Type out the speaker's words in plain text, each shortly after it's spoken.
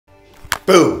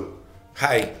Boo!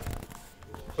 Hi.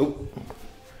 Oh.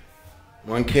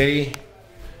 One kitty,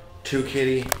 two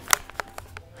kitty,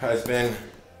 husband.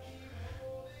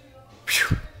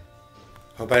 Phew.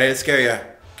 Hope I didn't scare ya.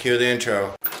 Cue the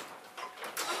intro.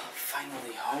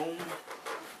 Finally home.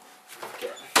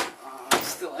 Okay. I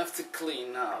still have to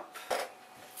clean up.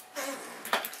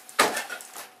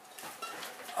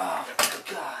 Oh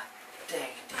god dang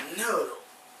it, noodle.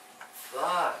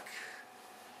 Fuck.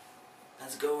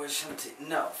 Let's go with some tea.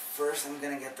 No, first I'm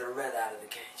gonna get the red out of the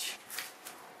cage.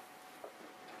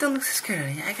 Don't look so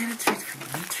scared. I got a treat for you.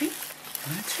 Want a treat?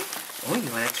 You want a treat? Oh, you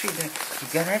want a treat? Then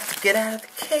you're gonna have to get out of the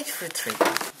cage for a treat.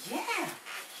 Yeah.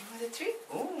 You want a treat?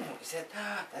 Oh, is that?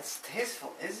 That's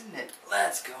tasteful, isn't it?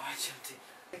 Let's go. I jumped in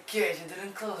the cage and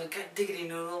didn't close it. God diggity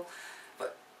noodle.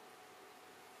 But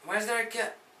where's there a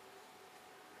cat?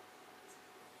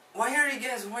 Why are you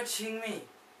guys watching me?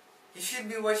 You should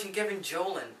be watching Kevin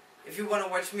Jolin. If you want to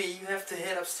watch me, you have to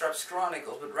hit up Straps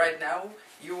Chronicles. But right now,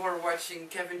 you are watching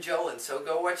Kevin Jolin, so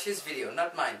go watch his video,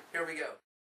 not mine. Here we go.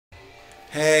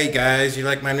 Hey guys, you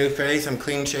like my new face? I'm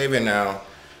clean shaven now.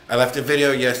 I left a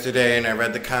video yesterday and I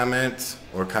read the comments,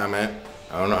 or comment.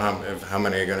 I don't know how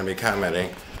many are going to be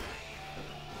commenting.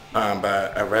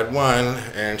 But I read one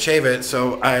and shave it,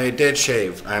 so I did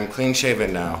shave. I'm clean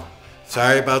shaven now.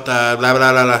 Sorry about the blah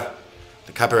blah blah blah.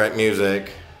 The copyright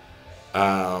music.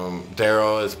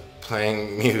 Daryl is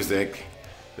playing music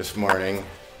this morning.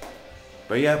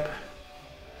 But yep.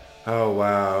 Oh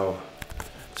wow.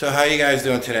 So how you guys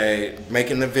doing today?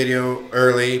 Making the video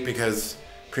early because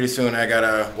pretty soon I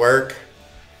gotta work.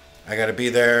 I gotta be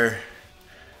there.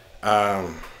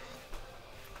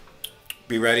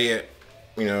 Be ready at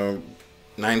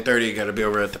 9:30. Gotta be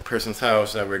over at the person's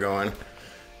house that we're going.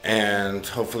 And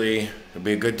hopefully it'll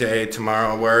be a good day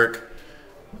tomorrow at work.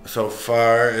 So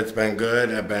far it's been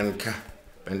good. I've been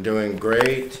doing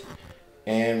great.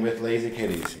 And with lazy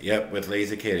kitties. Yep, with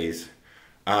lazy kitties.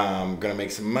 Gonna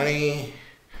make some money.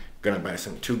 Gonna buy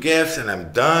two gifts and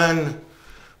I'm done.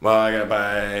 Well, I gotta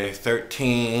buy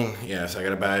 13. Yes, I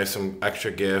gotta buy some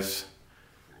extra gifts.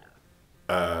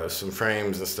 Some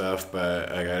frames and stuff,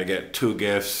 but I gotta get 2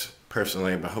 gifts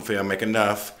personally, but hopefully I'll make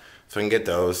enough so I can get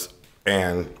those.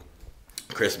 And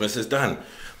Christmas is done.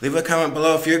 Leave a comment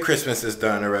below if your Christmas is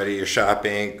done already, you're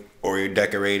shopping or you're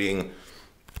decorating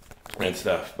and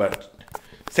stuff. But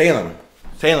Salem,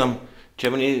 do you have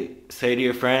any to say to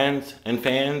your friends and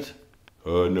fans?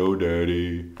 No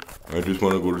daddy, I just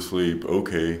want to go to sleep.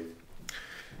 Okay.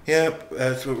 Yep,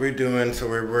 that's what we're doing. So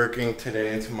we're working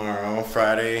today and tomorrow.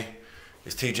 Friday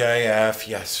is TGIF.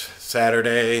 Yes,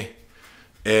 Saturday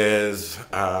is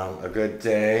a good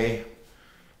day.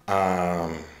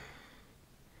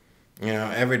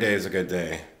 Every day is a good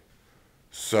day.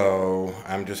 So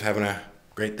I'm just having a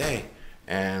great day.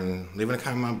 And leaving a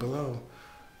comment below.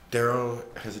 Daryl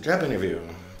has a job interview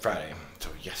on Friday. So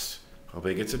yes, hope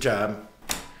he gets a job.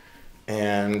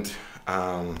 And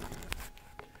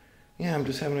yeah, I'm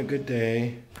just having a good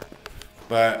day.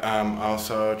 But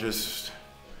also just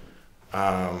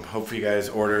hopefully you guys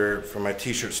order from my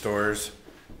t-shirt store.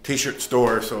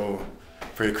 So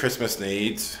for your Christmas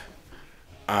needs.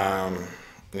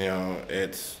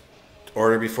 It's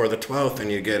order before the 12th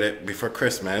and you get it before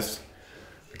Christmas,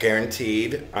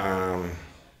 guaranteed. Follow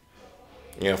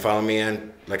me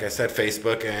on, like I said,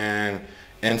 Facebook and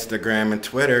Instagram and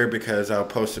Twitter because I'll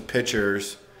post the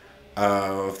pictures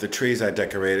of the trees I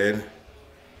decorated.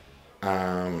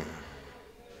 Oh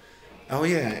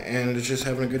yeah, and it's just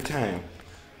having a good time.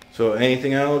 So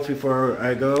anything else before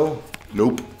I go?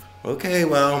 Nope. Okay,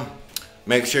 well,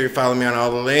 make sure you follow me on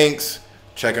all the links.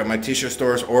 Check out my t-shirt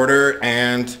store's order.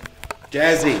 And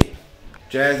Jazzy,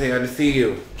 good to see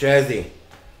you.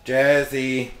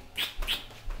 Jazzy.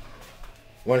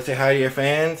 Want to say hi to your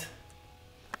fans?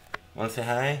 Want to say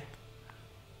hi?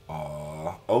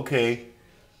 Aw, okay.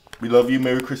 We love you.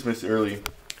 Merry Christmas early.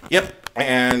 Yep,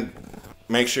 and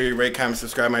make sure you rate, comment,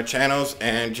 subscribe my channels.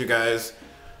 And you guys,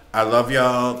 I love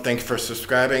y'all. Thank you for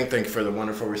subscribing. Thank you for the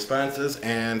wonderful responses.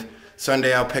 And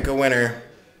Sunday I'll pick a winner.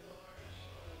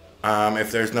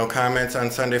 If there's no comments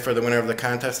on Sunday for the winner of the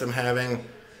contest I'm having,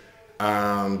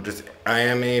 just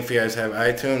IM me if you guys have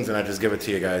iTunes and I'll just give it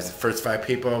to you guys. The first 5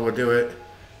 people will do it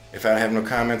if I have no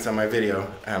comments on my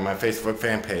video on my Facebook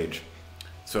fan page.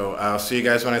 So I'll see you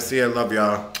guys when I see you. Love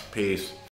y'all. Peace.